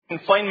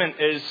Confinement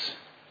is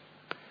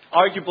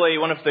arguably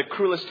one of the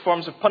cruelest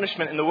forms of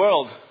punishment in the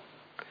world,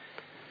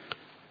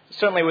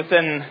 certainly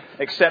within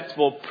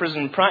acceptable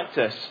prison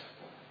practice.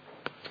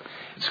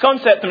 It's a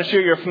concept I'm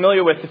sure you're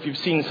familiar with if you've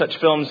seen such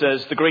films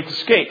as The Great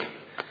Escape,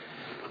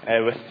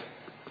 with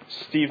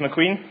Steve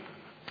McQueen,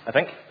 I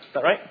think. Is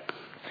that right?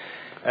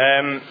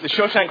 The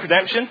Shawshank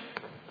Redemption,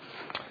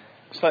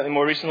 slightly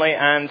more recently,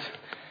 and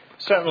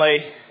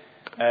certainly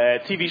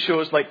TV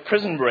shows like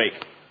Prison Break.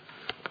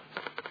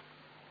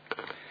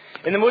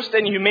 In the most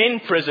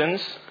inhumane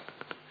prisons,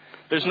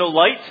 there's no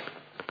light,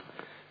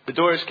 the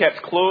door is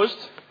kept closed,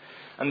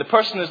 and the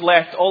person is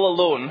left all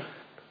alone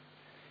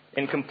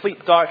in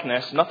complete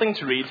darkness, nothing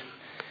to read,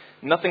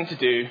 nothing to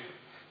do,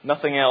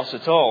 nothing else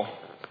at all.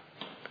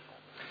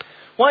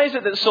 Why is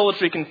it that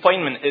solitary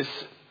confinement is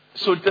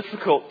so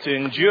difficult to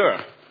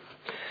endure?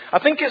 I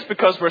think it's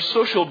because we're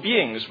social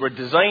beings. We're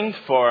designed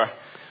for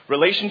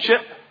relationship,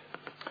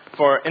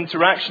 for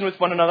interaction with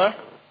one another.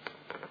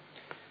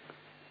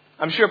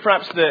 I'm sure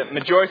perhaps the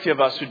majority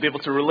of us would be able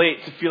to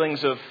relate to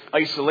feelings of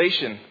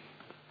isolation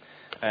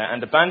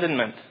and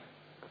abandonment.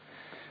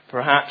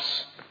 Perhaps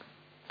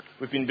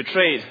we've been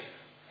betrayed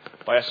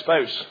by a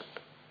spouse,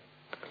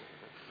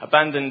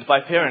 abandoned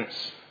by parents,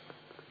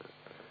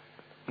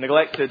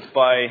 neglected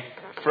by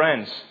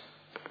friends.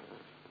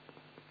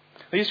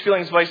 These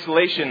feelings of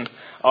isolation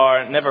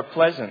are never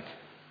pleasant.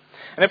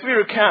 And if we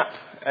recap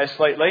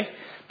slightly,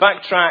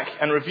 backtrack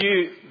and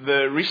review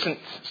the recent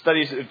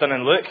studies that we've done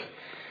in Luke,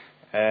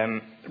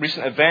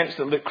 recent events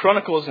that Luke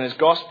chronicles in his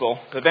gospel,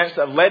 the events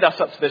that have led us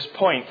up to this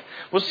point,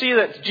 we'll see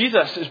that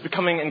Jesus is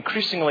becoming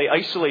increasingly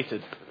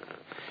isolated.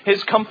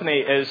 His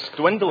company is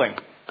dwindling.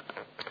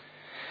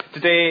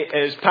 Today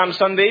is Palm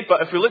Sunday,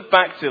 but if we look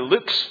back to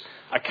Luke's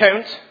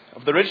account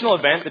of the original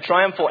event, the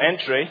triumphal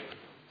entry,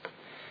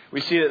 we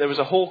see that there was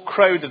a whole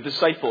crowd of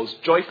disciples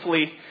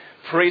joyfully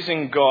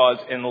praising God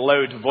in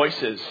loud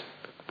voices.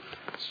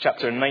 It's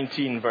chapter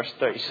 19, verse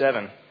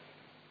 37.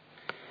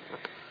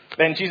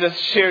 Then Jesus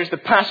shares the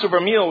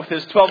Passover meal with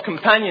his 12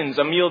 companions,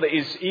 a meal that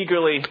he's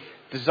eagerly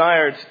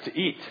desired to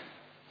eat.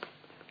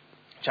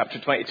 Chapter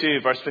 22,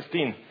 verse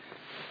 15.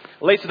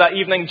 Later that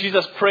evening,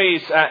 Jesus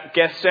prays at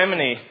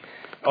Gethsemane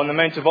on the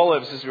Mount of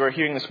Olives, as we were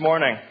hearing this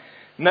morning,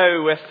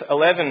 now with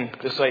 11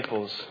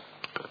 disciples.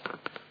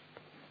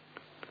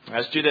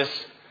 As Judas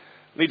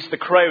leads the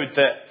crowd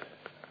that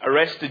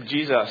arrested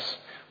Jesus,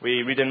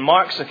 we read in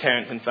Mark's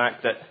account, in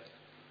fact, that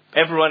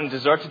everyone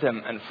deserted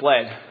him and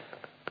fled.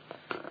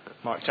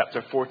 Mark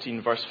chapter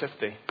 14, verse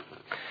 50.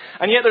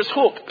 And yet there's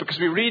hope, because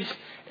we read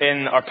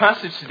in our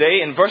passage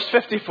today, in verse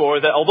 54,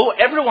 that although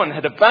everyone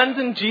had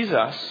abandoned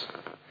Jesus,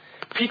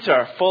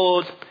 Peter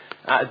followed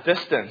at a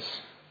distance.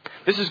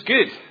 This is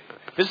good.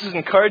 This is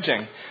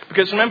encouraging.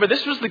 Because remember,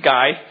 this was the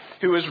guy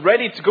who was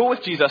ready to go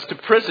with Jesus to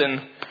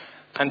prison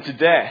and to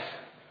death.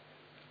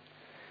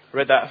 I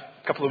read that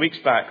a couple of weeks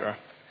back, or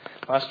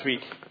last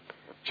week,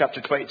 chapter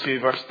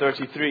 22, verse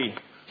 33.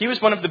 He was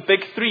one of the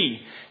big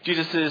three,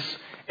 Jesus'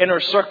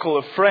 inner circle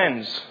of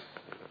friends.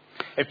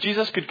 If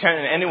Jesus could count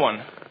on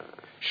anyone,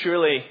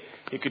 surely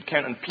he could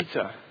count on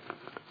Peter.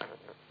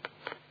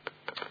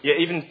 Yet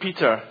even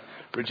Peter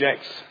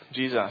rejects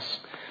Jesus,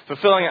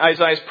 fulfilling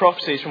Isaiah's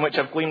prophecies from which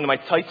I've gleaned my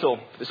title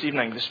this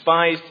evening,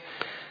 Despised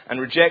and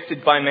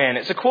Rejected by Men.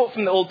 It's a quote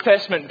from the Old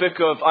Testament book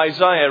of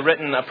Isaiah,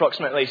 written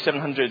approximately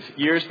 700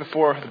 years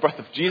before the birth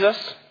of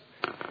Jesus.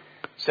 It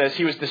says,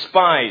 "He was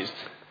despised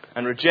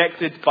and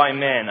rejected by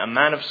men, a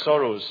man of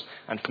sorrows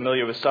and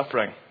familiar with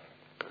suffering.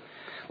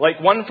 Like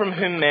one from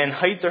whom men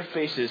hide their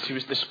faces, he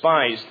was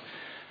despised,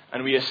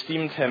 and we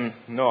esteemed him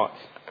not."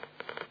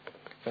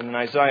 In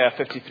Isaiah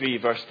 53,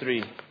 verse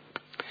 3.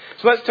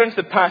 So let's turn to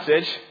the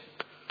passage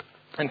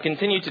and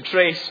continue to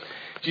trace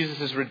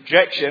Jesus'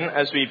 rejection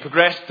as we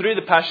progress through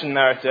the Passion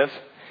narrative.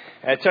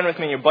 Turn with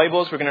me in your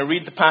Bibles. We're going to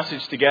read the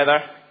passage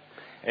together.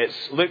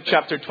 It's Luke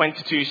chapter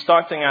 22,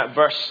 starting at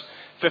verse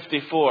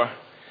 54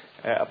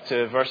 up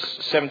to verse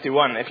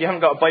 71. If you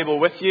haven't got a Bible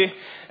with you,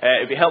 it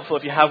would be helpful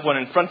if you have one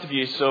in front of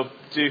you, so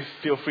do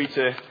feel free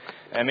to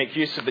make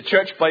use of the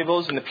church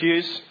Bibles in the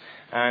pews.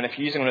 And if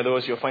you're using one of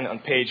those, you'll find it on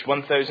page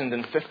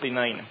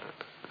 1059.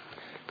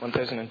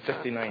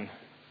 1059.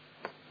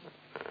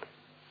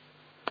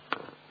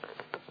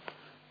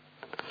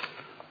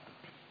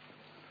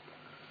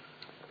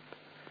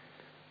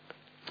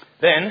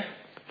 Then,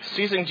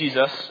 seizing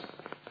Jesus,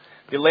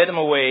 they led him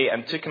away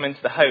and took him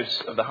into the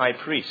house of the high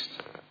priest.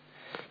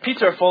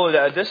 Peter followed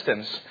at a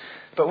distance,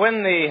 but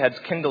when they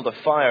had kindled a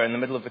fire in the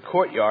middle of the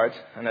courtyard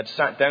and had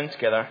sat down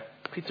together,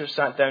 Peter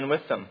sat down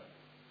with them.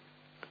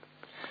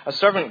 A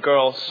servant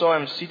girl saw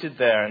him seated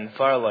there in the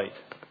firelight.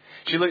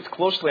 She looked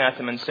closely at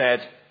him and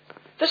said,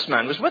 "This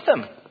man was with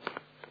him."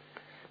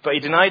 But he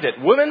denied it.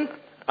 "Woman,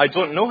 I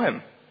don't know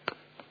him,"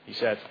 he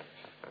said.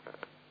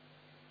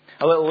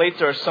 A little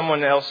later,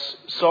 someone else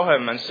saw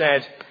him and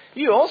said,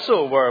 "You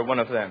also were one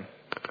of them."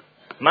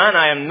 "Man,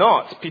 I am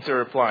not," Peter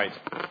replied.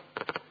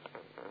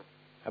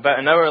 About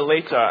an hour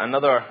later,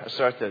 another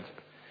asserted,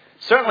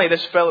 "Certainly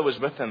this fellow was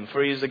with him,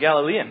 for he is a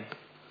Galilean."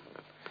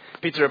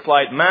 Peter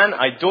replied, "Man,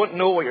 I don't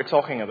know what you're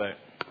talking about."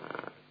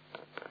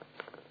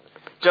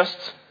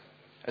 Just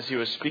as he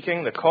was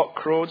speaking, the cock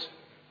crowed.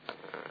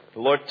 The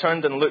Lord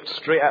turned and looked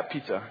straight at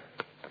Peter.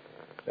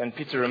 Then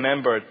Peter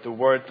remembered the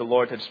word the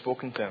Lord had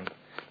spoken to him.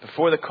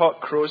 "Before the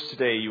cock crows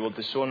today, you will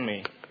disown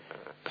me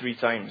 3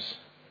 times.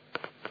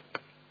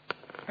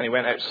 And he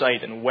went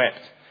outside and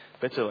wept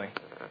bitterly.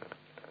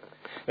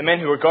 The men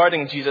who were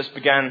guarding Jesus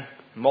began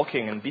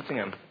mocking and beating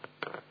him.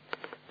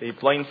 They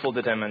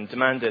blindfolded him and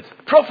demanded,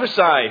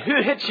 "Prophesy!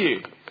 Who hit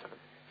you?"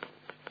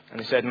 And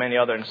they said many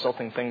other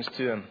insulting things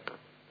to him.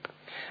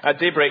 At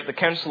daybreak, the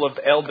council of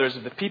the elders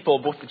of the people,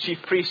 both the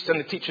chief priests and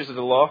the teachers of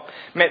the law,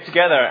 met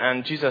together,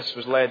 and Jesus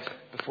was led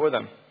before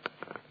them.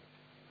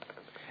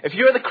 "If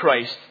you are the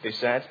Christ," they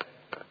said,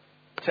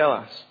 "tell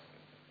us."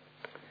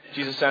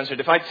 Jesus answered,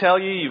 "If I tell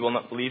you, you will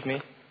not believe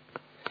me.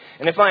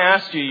 And if I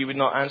asked you, you would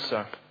not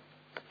answer.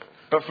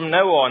 But from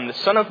now on, the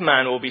Son of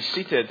Man will be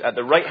seated at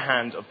the right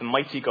hand of the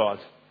mighty God."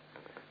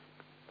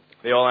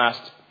 They all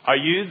asked, "Are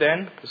you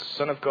then the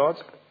Son of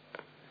God?"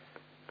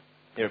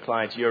 He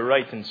replied, "You are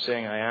right in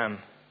saying I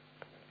am."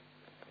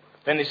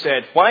 Then they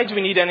said, "Why do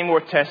we need any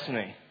more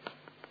testimony?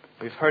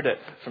 We've heard it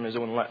from his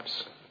own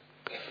lips."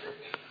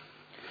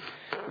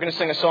 We're going to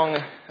sing a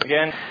song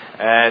again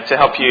to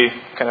help you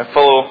kind of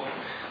follow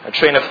a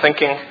train of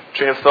thinking,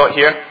 train of thought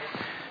here.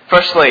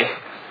 Firstly,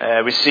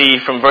 we see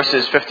from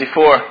verses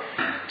 54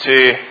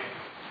 to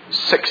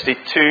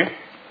 62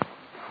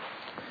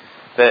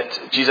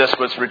 that Jesus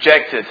was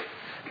rejected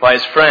by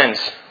his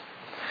friends.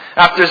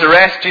 After his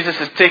arrest, Jesus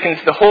is taken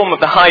to the home of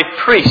the high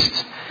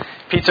priest.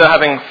 Peter,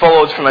 having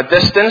followed from a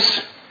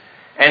distance,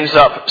 ends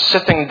up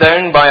sitting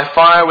down by a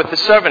fire with the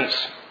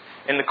servants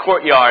in the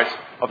courtyard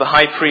of the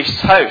high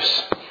priest's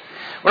house.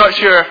 We're not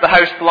sure if the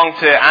house belonged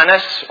to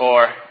Annas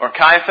or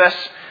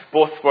Caiaphas.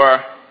 Both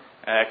were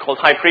called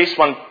high priests,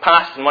 one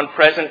past and one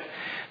present.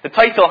 The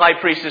title high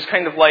priest is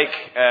kind of like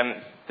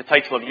the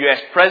title of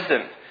US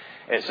president.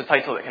 It's a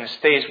title that kind of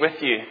stays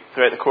with you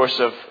throughout the course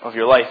of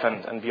your life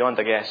and beyond,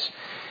 I guess.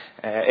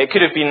 It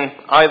could have been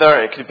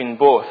either, it could have been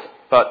both.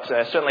 But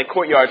certainly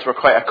courtyards were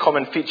quite a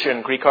common feature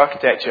in Greek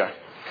architecture.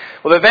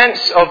 Well, the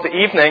events of the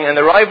evening and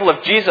the arrival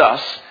of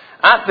Jesus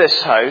at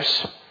this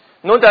house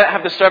no doubt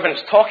have the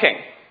servants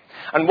talking.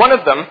 And one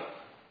of them,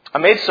 a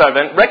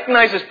maidservant,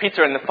 recognizes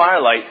Peter in the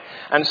firelight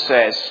and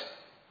says,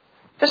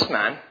 "This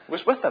man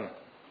was with them."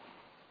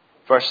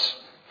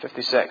 Verse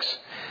 56.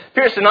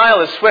 Peter's denial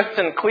is swift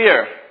and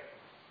clear.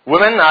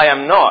 Woman, I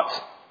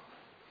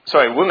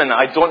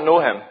don't know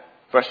him.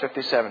 Verse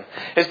 57.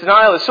 His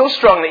denial is so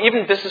strong that he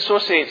even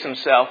disassociates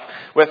himself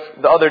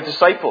with the other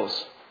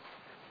disciples.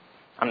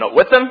 "I'm not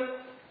with him.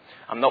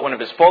 I'm not one of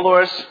his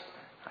followers.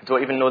 I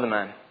don't even know the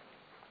man."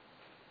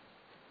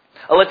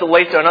 A little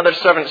later, another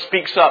servant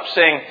speaks up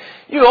saying,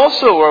 "You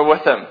also were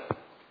with him."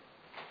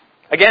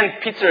 Again,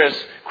 Peter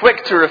is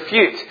quick to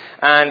refute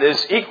and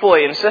is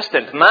equally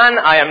insistent. "Man,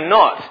 I am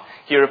not,"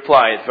 he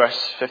replied.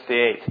 Verse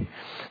 58.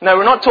 Now,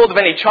 we're not told of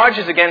any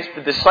charges against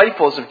the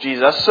disciples of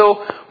Jesus,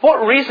 so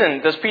what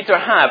reason does Peter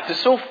have to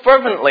so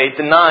fervently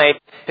deny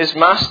his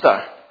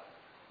master?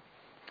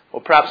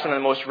 Well, perhaps one of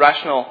the most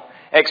rational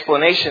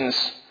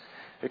explanations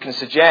we can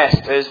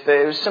suggest is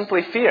that it was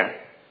simply fear.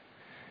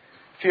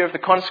 Fear of the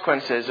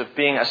consequences of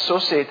being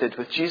associated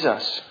with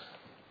Jesus.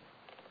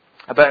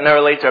 About an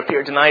hour later,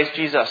 Peter denies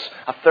Jesus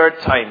a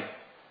third time,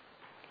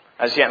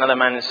 as yet another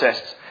man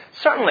insists,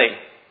 "Certainly,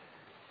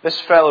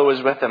 this fellow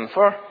was with him,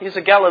 for he's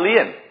a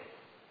Galilean."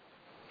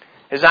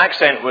 His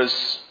accent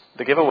was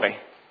the giveaway.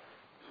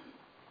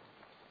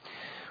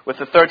 With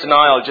the third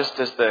denial, just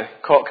as the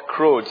cock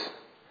crowed,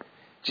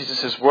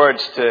 Jesus'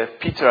 words to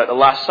Peter at the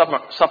Last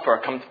Supper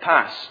come to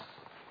pass.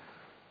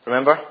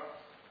 Remember?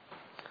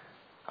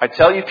 "I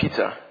tell you,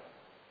 Peter,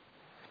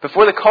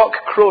 before the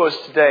cock crows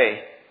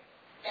today,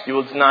 you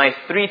will deny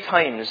 3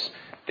 times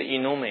that you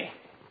know me."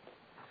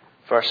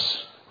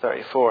 Verse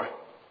 34.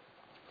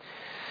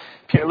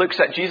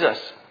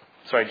 Jesus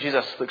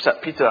looks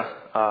at Peter,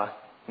 a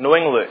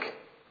knowing look.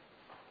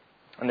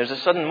 And there's a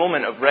sudden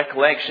moment of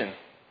recollection.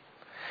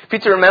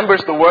 Peter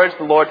remembers the words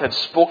the Lord had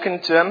spoken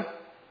to him,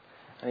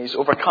 and he's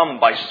overcome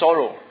by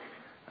sorrow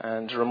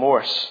and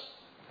remorse.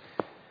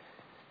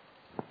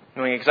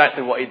 Knowing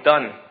exactly what he'd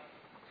done,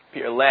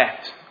 Peter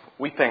left,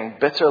 weeping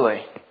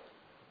bitterly.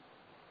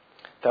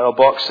 Darrell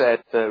Bock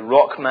said, "The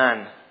rock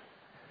man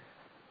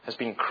has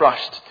been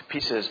crushed to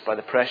pieces by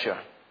the pressure."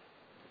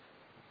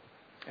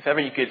 If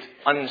ever you could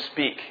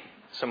unspeak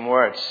some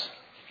words.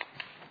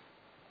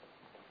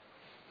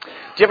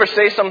 Do you ever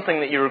say something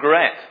that you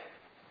regret?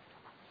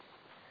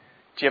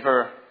 Do you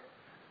ever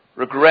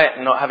regret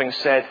not having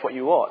said what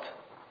you ought?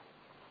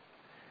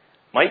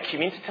 "Mike, you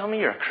mean to tell me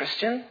you're a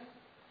Christian?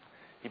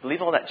 You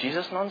believe all that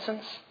Jesus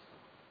nonsense?"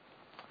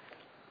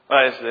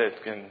 Well, it's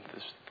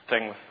this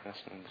thing with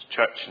this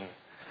church and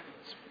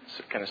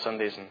kind of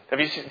Sundays. And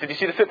did you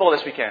see the football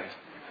this weekend?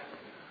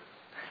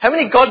 How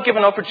many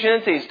God-given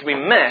opportunities do we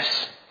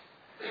miss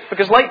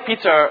because, like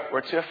Peter,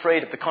 we're too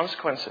afraid of the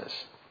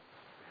consequences?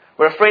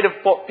 We're afraid of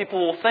what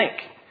people will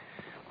think.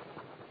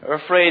 We're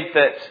afraid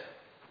that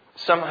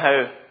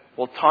somehow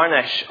will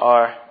tarnish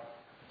our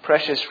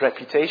precious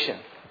reputation.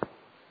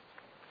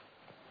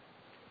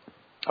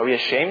 Are we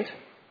ashamed?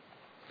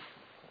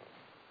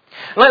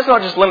 And let's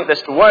not just limit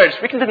this to words.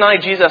 We can deny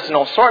Jesus in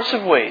all sorts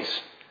of ways.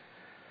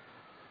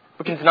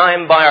 We can deny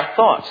him by our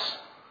thoughts.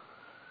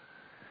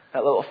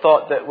 That little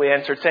thought that we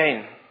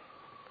entertain,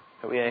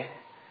 that we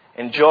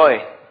enjoy,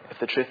 if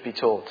the truth be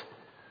told.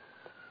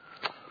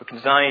 We can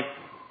deny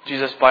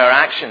Jesus by our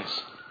actions,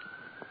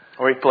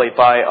 or equally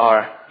by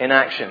our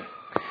inaction.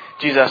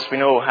 Jesus, we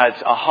know,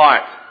 had a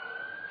heart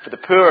for the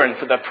poor and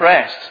for the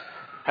oppressed.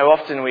 How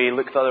often we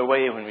look the other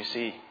way when we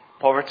see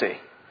poverty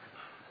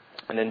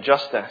and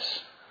injustice.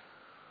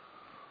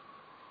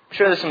 I'm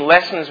sure there's some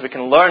lessons we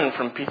can learn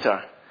from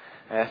Peter.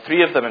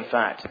 3 of them, in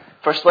fact.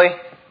 Firstly,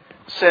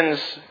 sins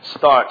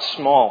start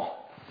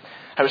small.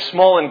 How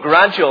small and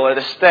gradual are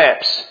the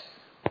steps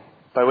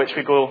by which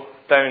we go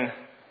down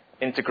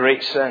into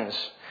great sins.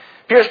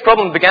 Peter's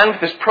problem began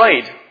with his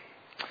pride.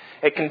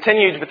 It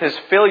continued with his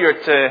failure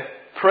to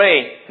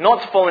pray,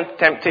 not to fall into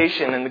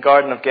temptation in the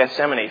Garden of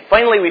Gethsemane.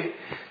 Finally, we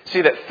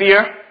see that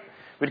fear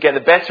would get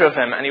the better of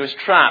him, and he was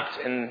trapped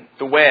in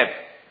the web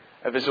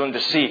of his own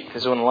deceit,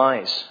 his own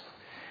lies.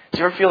 Do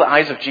you ever feel the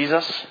eyes of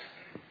Jesus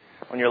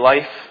on your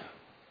life,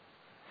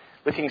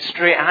 looking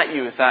straight at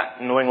you with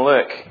that knowing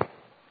look?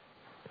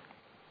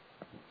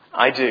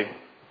 I do.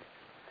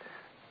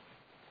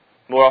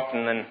 More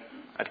often than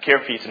I'd care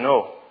for you to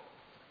know.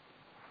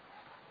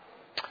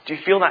 Do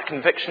you feel that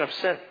conviction of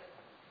sin?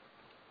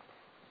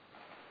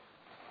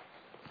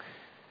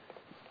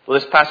 Well,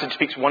 this passage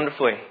speaks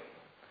wonderfully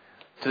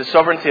to the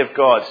sovereignty of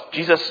God.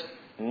 Jesus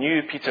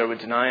knew Peter would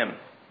deny him.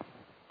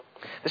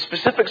 The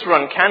specifics were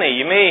uncanny.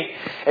 You may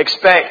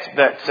expect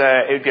that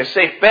it would be a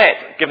safe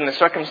bet, given the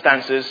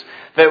circumstances,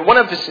 that one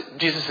of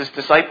Jesus'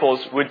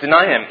 disciples would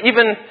deny him,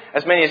 even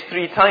as many as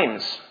 3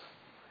 times.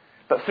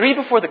 But 3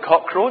 before the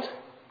cock crowed?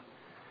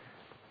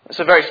 That's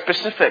a very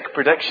specific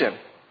prediction.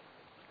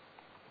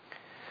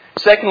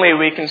 Secondly,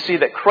 we can see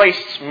that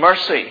Christ's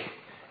mercy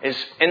is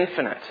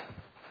infinite.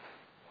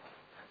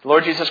 The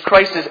Lord Jesus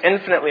Christ is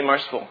infinitely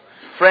merciful.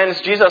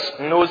 Friends, Jesus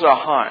knows our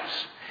hearts.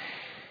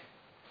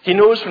 He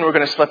knows when we're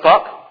going to slip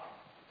up.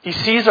 He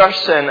sees our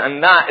sin,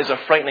 and that is a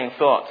frightening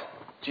thought.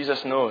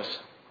 Jesus knows.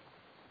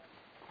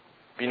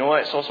 But you know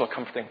what? It's also a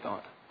comforting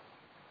thought.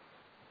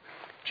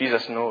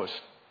 Jesus knows.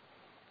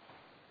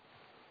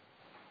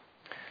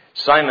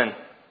 Simon.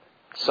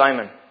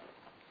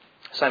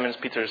 Simon's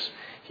Peter's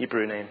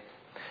Hebrew name.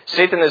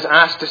 Satan has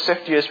asked to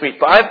sift you as wheat,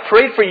 but I have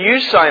prayed for you,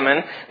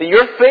 Simon, that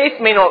your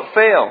faith may not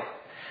fail.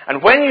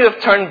 And when you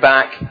have turned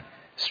back,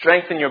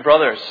 strengthen your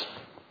brothers.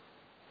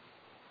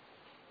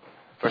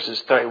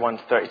 Verses 31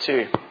 to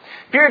 32.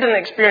 Peter didn't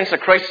experience a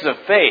crisis of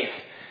faith.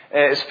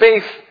 His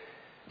faith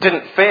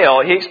didn't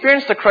fail. He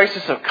experienced a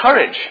crisis of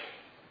courage.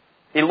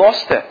 He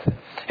lost it.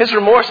 His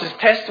remorse is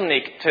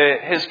testimony to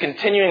his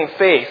continuing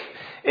faith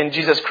in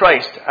Jesus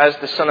Christ as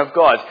the Son of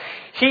God.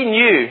 He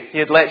knew he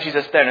had let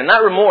Jesus down, and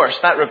that remorse,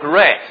 that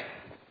regret,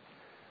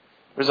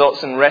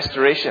 results in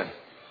restoration.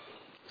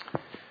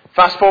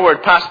 Fast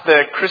forward past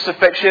the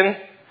crucifixion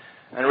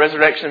and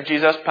resurrection of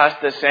Jesus, past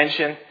the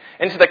ascension,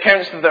 into the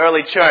accounts of the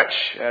early church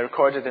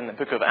recorded in the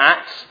book of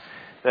Acts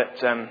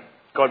that,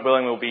 God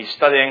willing, we'll be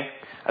studying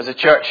as a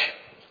church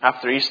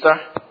after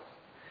Easter.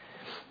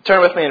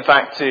 Turn with me, in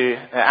fact, to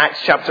Acts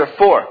chapter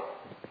 4.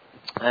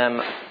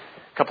 A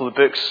couple of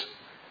books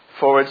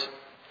forward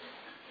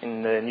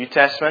in the New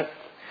Testament.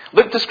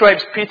 Luke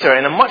describes Peter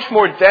in a much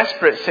more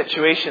desperate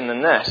situation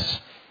than this.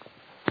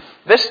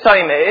 This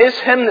time it is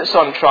him that's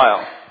on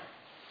trial.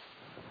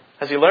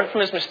 Has he learned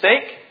from his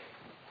mistake?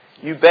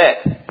 You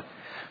bet.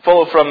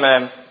 Follow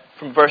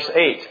from verse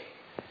 8.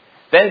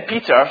 Then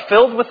Peter,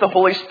 filled with the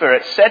Holy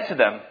Spirit, said to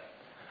them,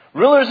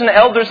 "Rulers and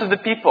elders of the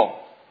people,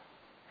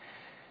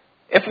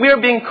 if we are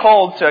being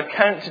called to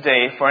account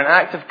today for an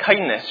act of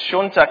kindness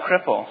shown to a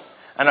cripple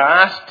and are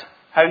asked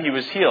how he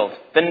was healed,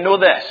 then know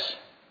this,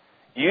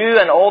 you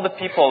and all the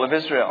people of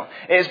Israel.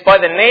 It is by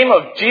the name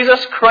of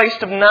Jesus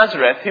Christ of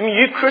Nazareth, whom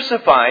you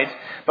crucified,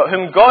 but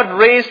whom God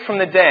raised from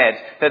the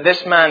dead, that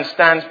this man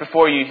stands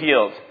before you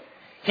healed.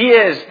 He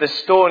is the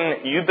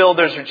stone you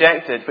builders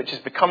rejected, which has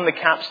become the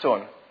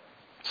capstone.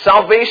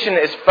 Salvation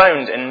is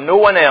found in no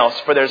one else,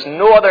 for there is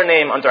no other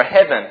name under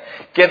heaven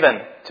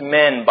given to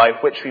men by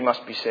which we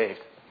must be saved."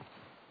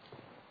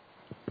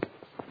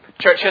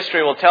 Church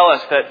history will tell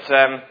us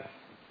that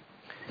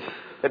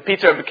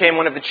Peter became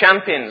one of the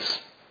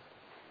champions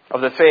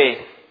of the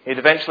faith. He'd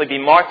eventually be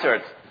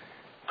martyred,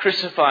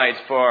 crucified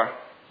for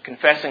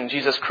confessing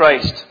Jesus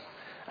Christ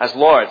as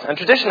Lord. And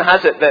tradition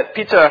has it that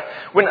Peter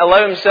wouldn't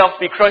allow himself to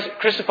be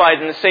crucified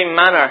in the same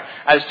manner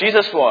as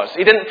Jesus was.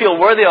 He didn't feel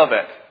worthy of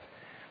it.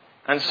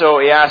 And so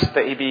he asked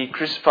that he be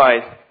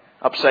crucified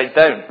upside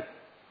down.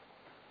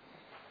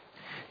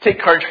 Take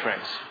courage,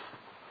 friends.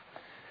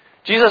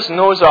 Jesus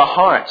knows our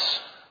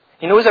hearts.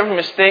 He knows every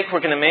mistake we're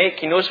going to make.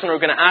 He knows when we're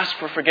going to ask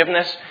for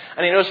forgiveness.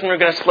 And he knows when we're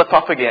going to slip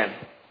up again.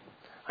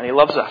 And he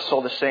loves us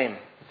all the same.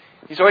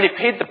 He's already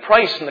paid the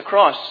price on the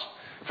cross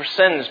for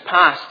sins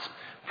past,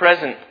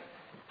 present,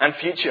 and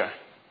future.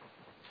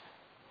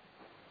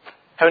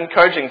 How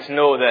encouraging to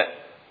know that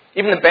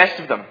even the best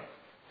of them,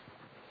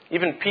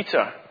 even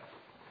Peter,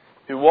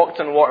 who walked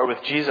on water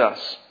with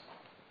Jesus,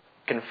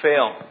 can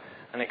fail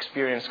and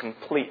experience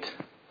complete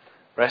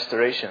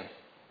restoration.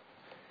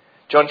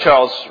 John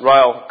Charles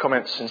Ryle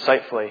comments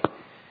insightfully,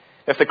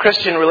 if the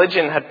Christian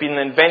religion had been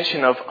the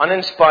invention of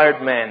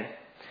uninspired men,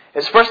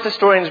 its first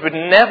historians would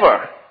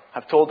never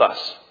have told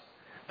us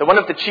that one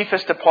of the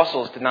chiefest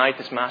apostles denied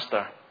his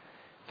master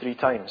 3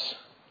 times.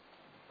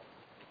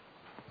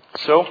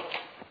 So,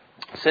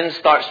 sins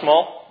start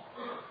small.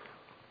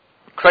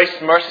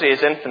 Christ's mercy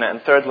is infinite.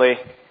 And thirdly,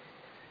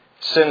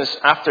 sin's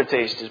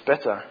aftertaste is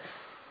bitter.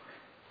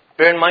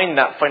 Bear in mind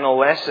that final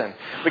lesson.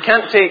 We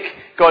can't take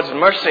God's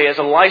mercy as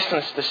a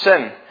license to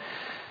sin.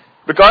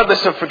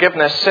 Regardless of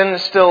forgiveness, sin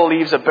still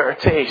leaves a bitter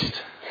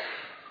taste.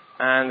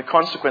 And the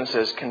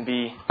consequences can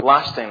be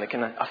lasting. They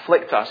can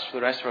afflict us for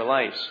the rest of our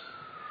lives.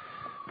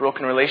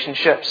 Broken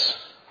relationships,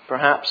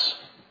 perhaps.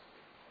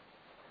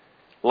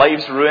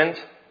 Lives ruined.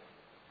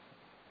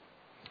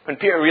 When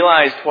Peter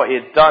realized what he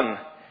had done,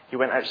 he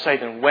went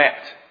outside and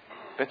wept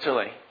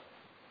bitterly.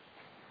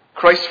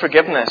 Christ's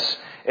forgiveness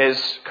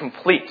is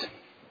complete.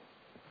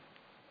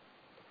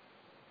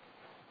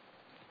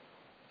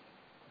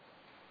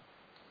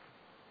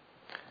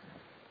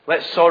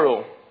 Let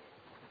sorrow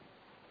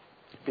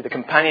be the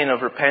companion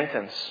of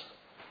repentance.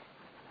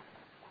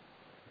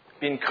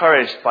 Be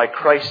encouraged by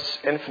Christ's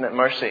infinite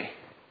mercy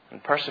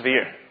and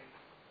persevere.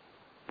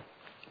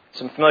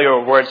 Some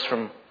familiar words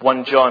from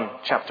 1 John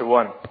chapter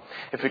 1.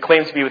 If we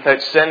claim to be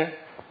without sin,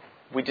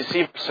 we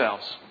deceive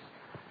ourselves,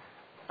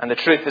 and the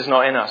truth is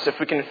not in us. If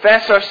we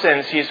confess our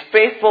sins, He is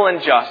faithful and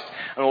just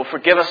and will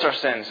forgive us our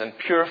sins and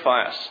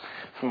purify us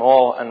from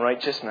all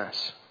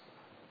unrighteousness.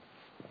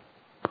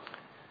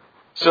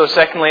 So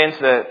secondly, into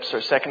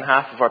the second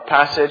half of our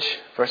passage,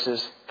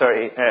 verses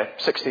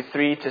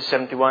 63 to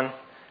 71,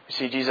 we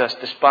see Jesus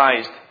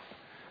despised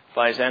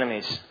by His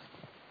enemies.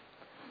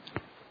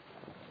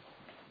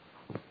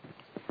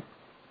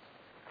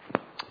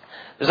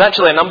 There's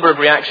actually a number of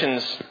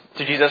reactions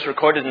to Jesus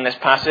recorded in this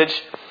passage.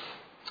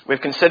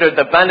 We've considered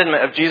the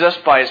abandonment of Jesus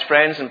by His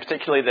friends, and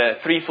particularly the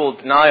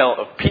threefold denial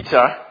of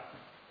Peter.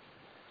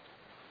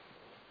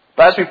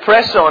 But as we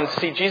press on to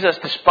see Jesus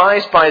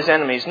despised by His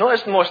enemies,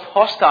 notice the most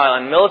hostile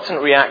and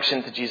militant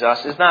reaction to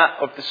Jesus is that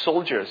of the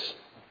soldiers.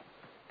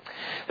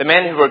 The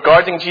men who were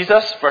guarding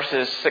Jesus,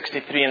 verses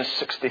 63 and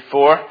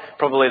 64,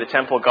 probably the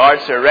temple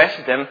guards who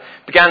arrested Him,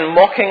 began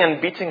mocking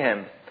and beating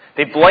Him.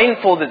 They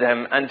blindfolded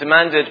Him and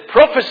demanded,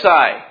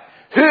 "Prophesy!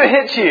 Who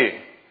hit you?"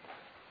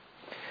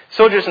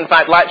 Soldiers, in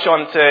fact, latch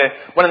on to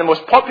one of the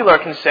most popular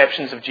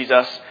conceptions of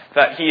Jesus,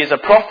 that He is a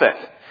prophet.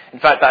 In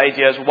fact, that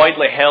idea is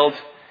widely held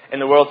in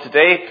the world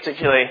today,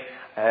 particularly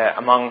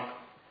among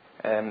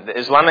the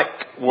Islamic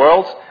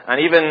world, and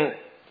even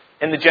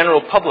in the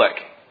general public,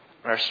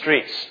 on our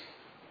streets.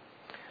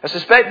 I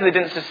suspect they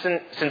didn't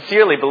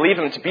sincerely believe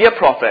Him to be a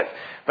prophet,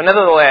 but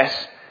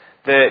nevertheless,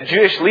 the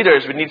Jewish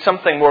leaders would need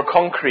something more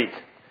concrete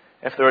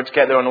if they were to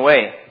get their own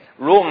way.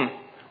 Rome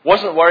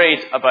wasn't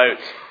worried about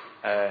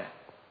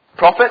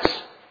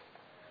prophets,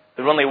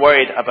 they were only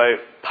worried about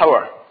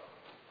power.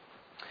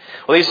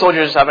 Well, these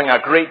soldiers are having a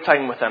great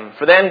time with Him.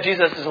 For them,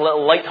 Jesus is a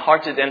little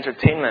light-hearted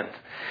entertainment,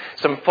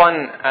 some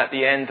fun at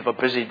the end of a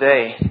busy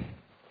day.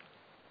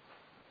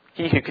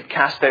 He who could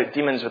cast out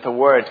demons with a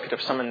word could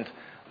have summoned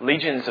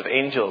legions of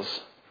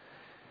angels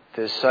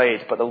to His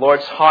side. But the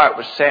Lord's heart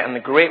was set on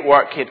the great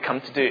work He had come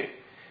to do.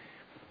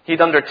 He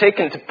had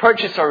undertaken to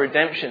purchase our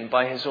redemption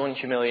by His own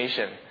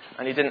humiliation,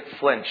 and He didn't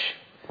flinch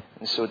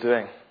in so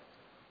doing.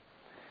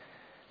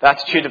 The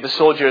attitude of the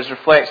soldiers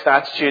reflects the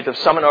attitude of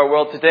some in our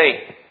world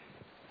today.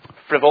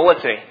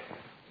 Frivolity.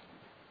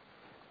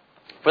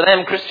 For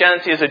them,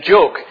 Christianity is a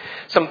joke,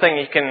 something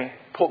you can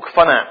poke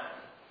fun at.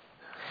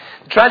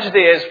 The tragedy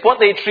is, what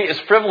they treat as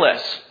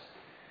frivolous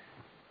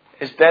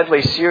is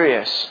deadly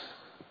serious.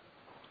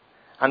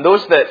 And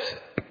those that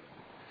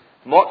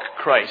mock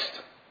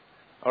Christ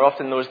are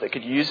often those that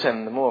could use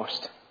Him the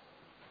most.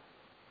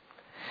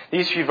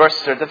 These few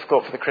verses are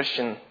difficult for the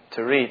Christian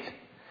to read.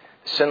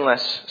 The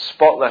sinless,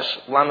 spotless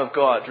Lamb of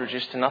God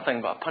reduced to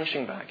nothing but a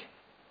punching bag.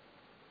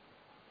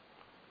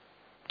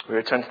 We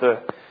return to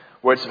the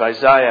words of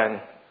Isaiah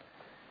in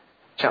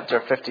chapter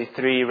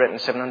 53, written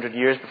 700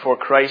 years before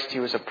Christ. He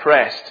was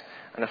oppressed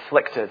and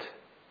afflicted,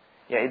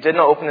 yet He did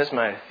not open His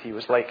mouth. He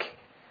was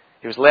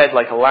led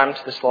like a lamb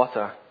to the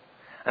slaughter.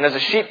 And as a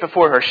sheep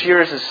before her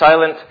shearers is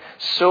silent,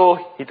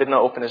 so He did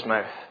not open His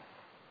mouth.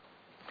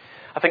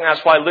 I think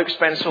that's why Luke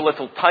spends so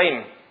little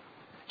time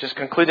just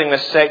concluding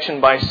this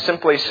section by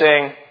simply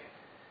saying,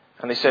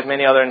 "And they said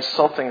many other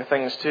insulting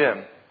things to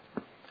Him."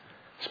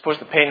 I suppose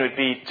the pain would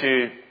be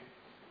too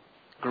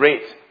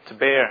great to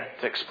bear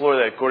to explore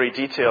the gory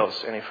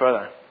details any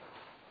further.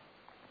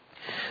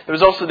 There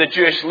was also the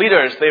Jewish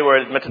leaders. They were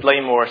admittedly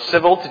more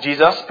civil to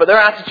Jesus, but their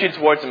attitude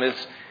towards Him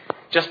is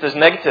just as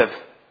negative.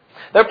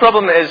 Their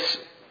problem is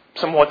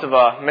somewhat of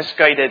a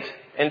misguided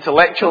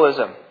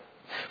intellectualism.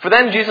 For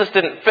them, Jesus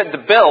didn't fit the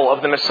bill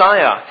of the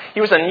Messiah. He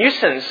was a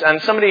nuisance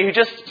and somebody who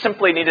just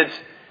simply needed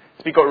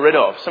to be got rid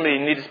of. Somebody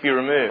needed to be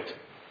removed.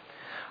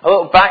 A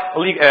little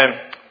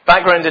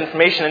background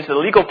information into the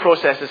legal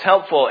process is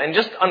helpful in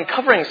just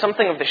uncovering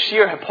something of the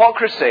sheer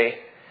hypocrisy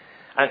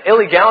and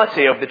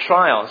illegality of the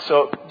trial.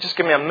 So just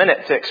give me a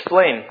minute to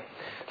explain.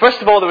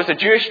 First of all, there was a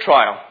Jewish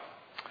trial.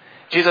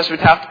 Jesus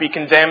would have to be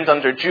condemned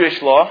under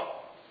Jewish law.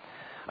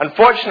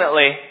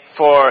 Unfortunately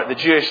for the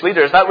Jewish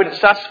leaders, that wouldn't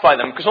satisfy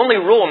them, because only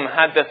Rome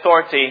had the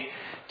authority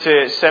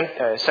to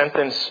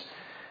sentence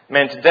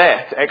men to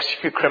death, to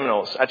execute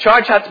criminals. A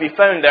charge had to be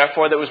found,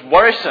 therefore, that was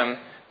worrisome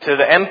to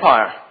the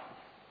empire.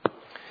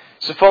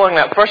 So following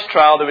that first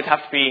trial, there would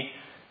have to be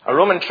a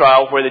Roman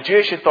trial where the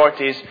Jewish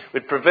authorities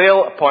would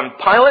prevail upon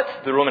Pilate,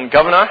 the Roman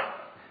governor,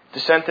 to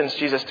sentence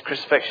Jesus to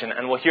crucifixion.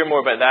 And we'll hear more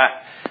about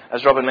that,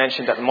 as Robin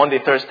mentioned, at the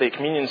Monday-Thursday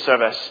communion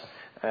service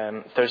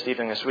Thursday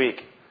evening this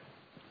week.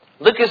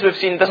 Luke, as we've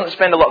seen, doesn't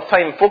spend a lot of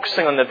time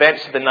focusing on the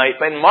events of the night,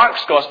 but in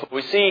Mark's Gospel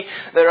we see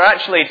there are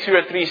actually 2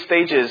 or 3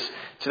 stages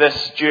to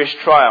this Jewish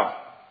trial.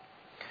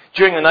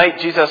 During the night,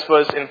 Jesus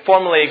was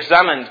informally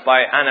examined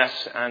by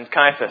Annas and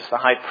Caiaphas, the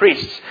high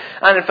priests,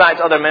 and in fact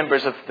other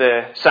members of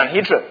the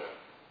Sanhedrin.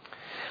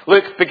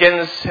 Luke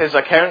begins his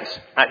account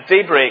at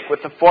daybreak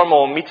with the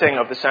formal meeting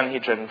of the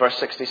Sanhedrin, verse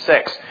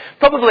 66,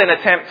 probably an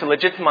attempt to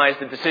legitimize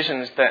the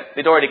decisions that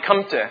they'd already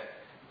come to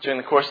during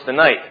the course of the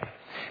night.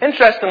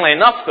 Interestingly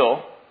enough,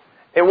 though,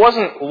 it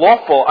wasn't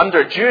lawful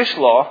under Jewish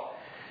law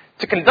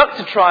to conduct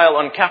a trial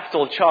on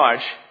capital charge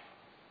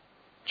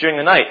during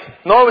the night,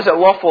 nor was it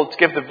lawful to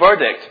give the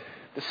verdict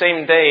the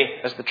same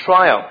day as the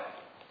trial.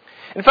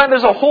 In fact,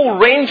 there's a whole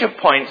range of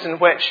points in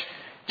which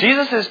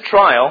Jesus'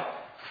 trial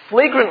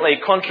flagrantly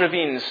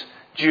contravenes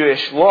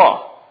Jewish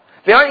law.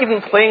 They aren't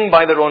even playing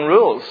by their own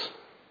rules.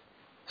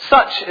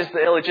 Such is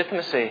the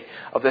illegitimacy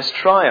of this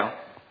trial.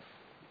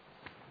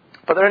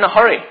 But they're in a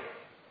hurry.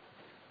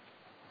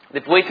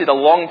 They've waited a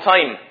long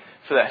time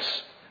for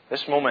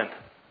this moment.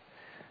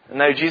 And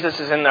now Jesus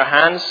is in their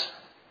hands.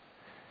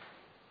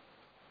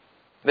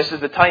 This is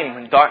the time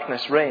when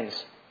darkness reigns.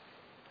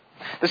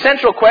 The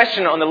central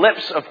question on the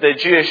lips of the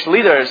Jewish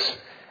leaders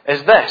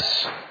is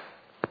this: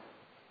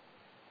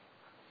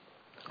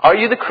 are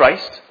you the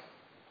Christ?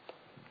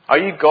 Are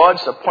you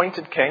God's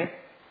appointed king?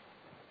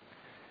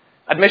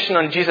 Admission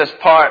on Jesus'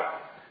 part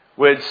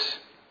would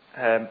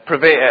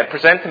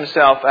present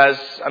himself as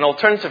an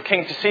alternative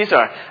king to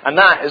Caesar, and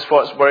that is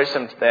what's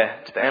worrisome to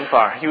the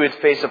empire. He would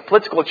face a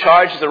political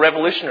charge as a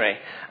revolutionary,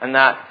 and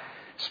that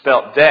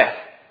spelt death.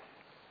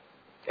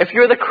 If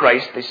you're the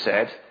Christ, they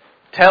said,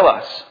 tell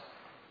us.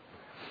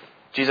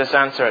 Jesus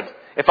answered,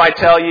 if I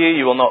tell you,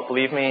 you will not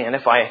believe me, and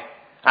if I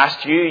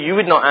asked you, you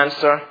would not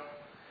answer.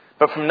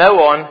 But from now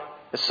on,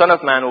 the Son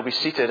of Man will be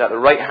seated at the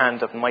right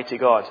hand of Almighty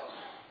God.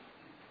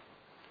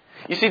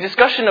 You see,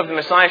 discussion of the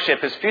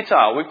Messiahship is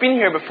futile. We've been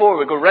here before.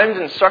 We go round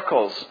in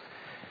circles.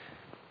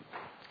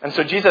 And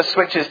so Jesus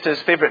switches to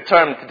his favourite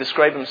term to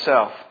describe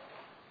himself,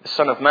 the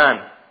Son of Man.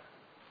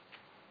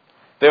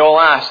 They all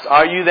asked,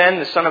 are you then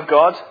the Son of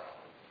God?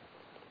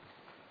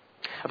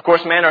 Of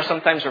course, men are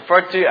sometimes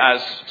referred to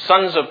as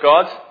sons of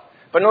God.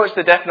 But notice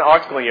the definite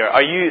article here.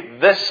 Are you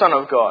the Son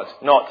of God?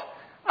 Not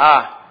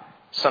a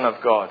Son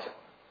of God.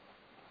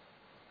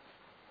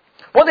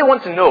 What they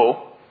want to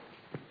know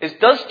is,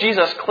 does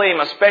Jesus claim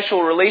a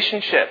special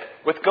relationship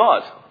with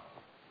God?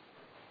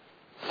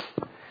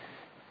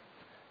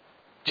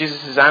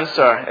 Jesus'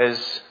 answer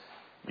is,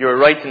 you're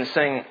right in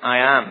saying, I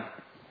am.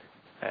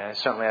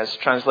 Certainly as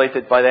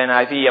translated by the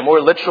NIV. A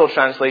more literal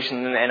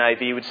translation than the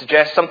NIV would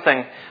suggest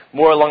something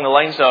more along the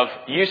lines of,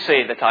 you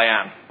say that I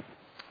am.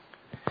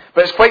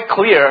 But it's quite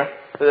clear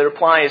that the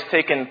reply is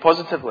taken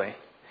positively.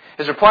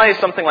 His reply is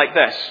something like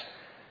this: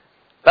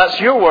 that's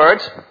your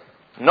word,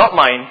 not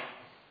mine.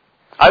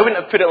 I wouldn't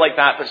have put it like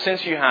that, but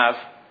since you have,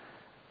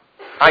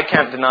 I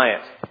can't deny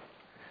it.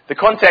 The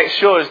context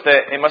shows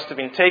that it must have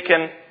been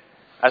taken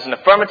as an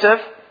affirmative.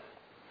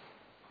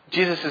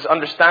 Jesus'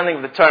 understanding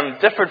of the term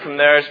differed from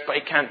theirs, but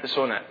he can't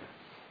disown it,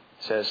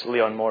 says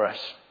Leon Morris.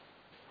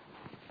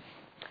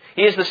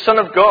 He is the Son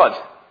of God.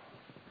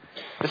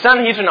 The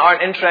Sanhedrin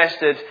aren't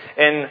interested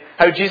in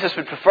how Jesus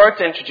would prefer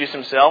to introduce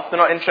himself. They're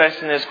not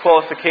interested in his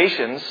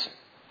qualifications.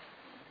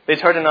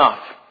 They'd heard enough.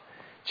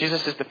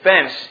 Jesus'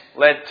 defense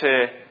led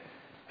to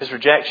his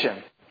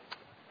rejection,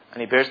 and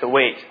he bears the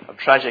weight of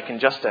tragic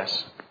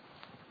injustice.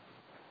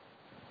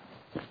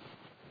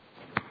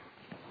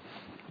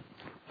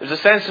 There's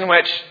a sense in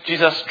which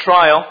Jesus'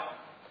 trial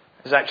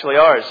is actually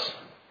ours.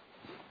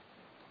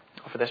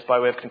 I'll offer this by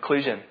way of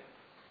conclusion.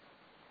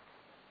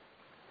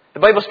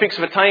 The Bible speaks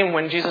of a time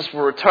when Jesus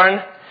will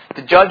return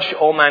to judge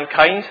all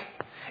mankind.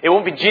 It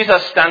won't be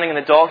Jesus standing in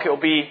the dock. It will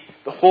be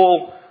the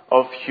whole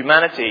of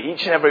humanity,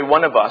 each and every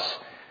one of us,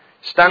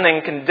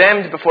 standing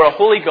condemned before a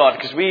holy God,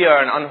 because we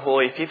are an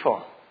unholy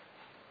people.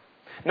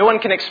 No one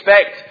can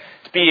expect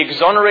to be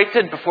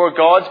exonerated before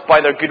God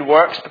by their good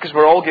works, because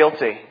we're all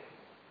guilty.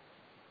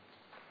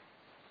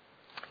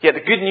 Yet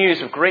the good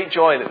news of great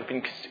joy that we've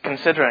been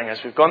considering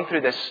as we've gone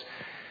through this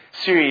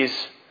series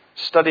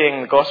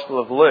studying the Gospel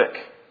of Luke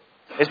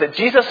is that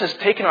Jesus has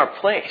taken our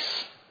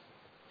place.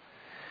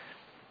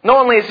 Not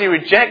only is he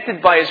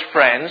rejected by his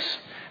friends,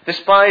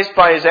 despised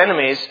by his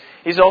enemies,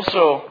 he's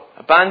also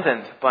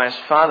abandoned by his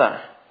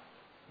Father.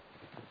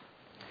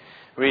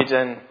 Read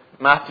in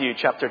Matthew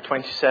chapter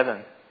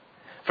 27.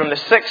 From the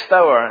 6th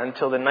hour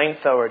until the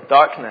 9th hour,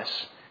 darkness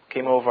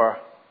came over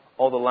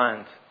all the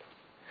land.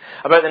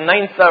 About the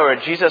 9th hour,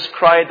 Jesus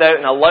cried out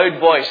in a loud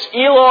voice,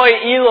 Eloi,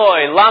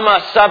 Eloi,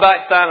 lama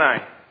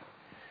sabachthani,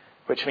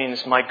 which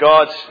means, my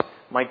God,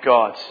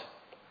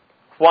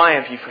 why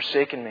have you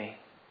forsaken me?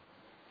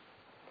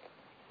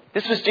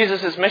 This was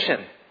Jesus'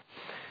 mission.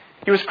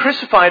 He was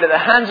crucified at the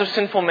hands of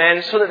sinful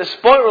men so that the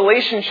spoiled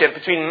relationship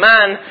between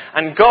man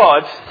and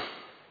God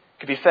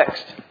could be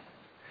fixed.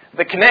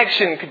 The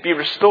connection could be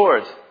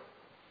restored.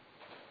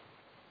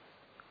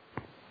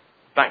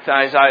 Back to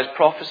Isaiah's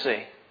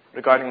prophecy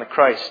regarding the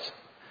Christ.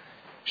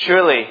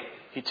 Surely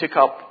he took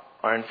up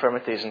our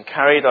infirmities and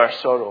carried our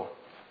sorrow.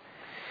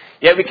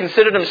 Yet we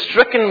considered him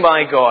stricken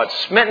by God,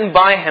 smitten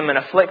by him and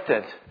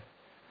afflicted.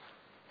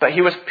 But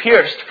he was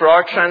pierced for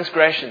our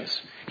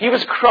transgressions. He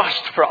was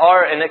crushed for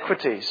our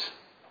iniquities.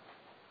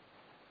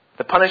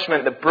 The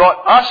punishment that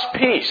brought us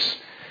peace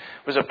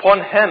was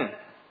upon him.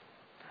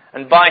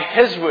 And by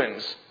his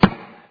wounds,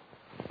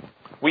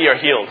 we are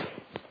healed.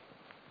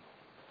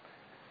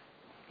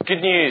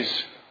 Good news,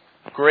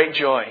 great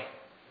joy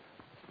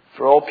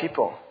for all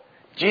people.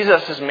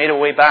 Jesus has made a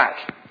way back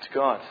to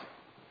God.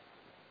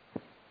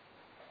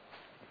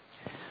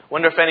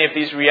 Wonder if any of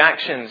these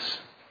reactions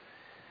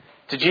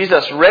to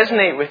Jesus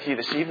resonate with you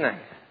this evening.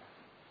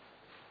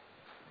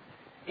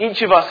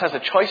 Each of us has a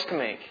choice to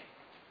make.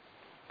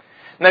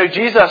 Now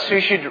Jesus, who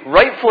should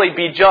rightfully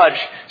be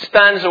judged,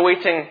 stands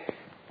awaiting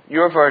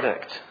your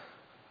verdict.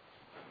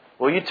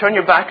 Will you turn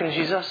your back on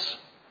Jesus?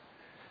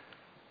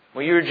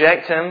 Will you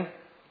reject him?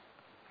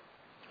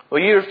 Will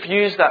you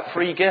refuse that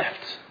free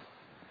gift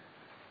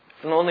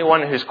from the only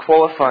one who's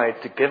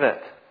qualified to give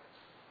it?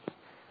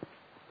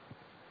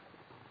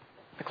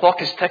 The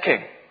clock is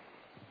ticking.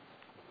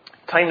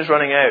 Time is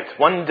running out.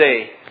 One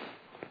day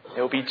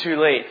it will be too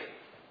late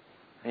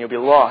and you'll be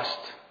lost.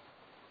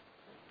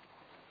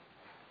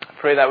 I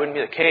pray that wouldn't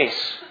be the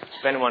case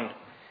for anyone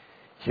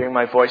hearing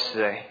my voice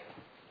today.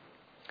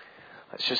 Let's just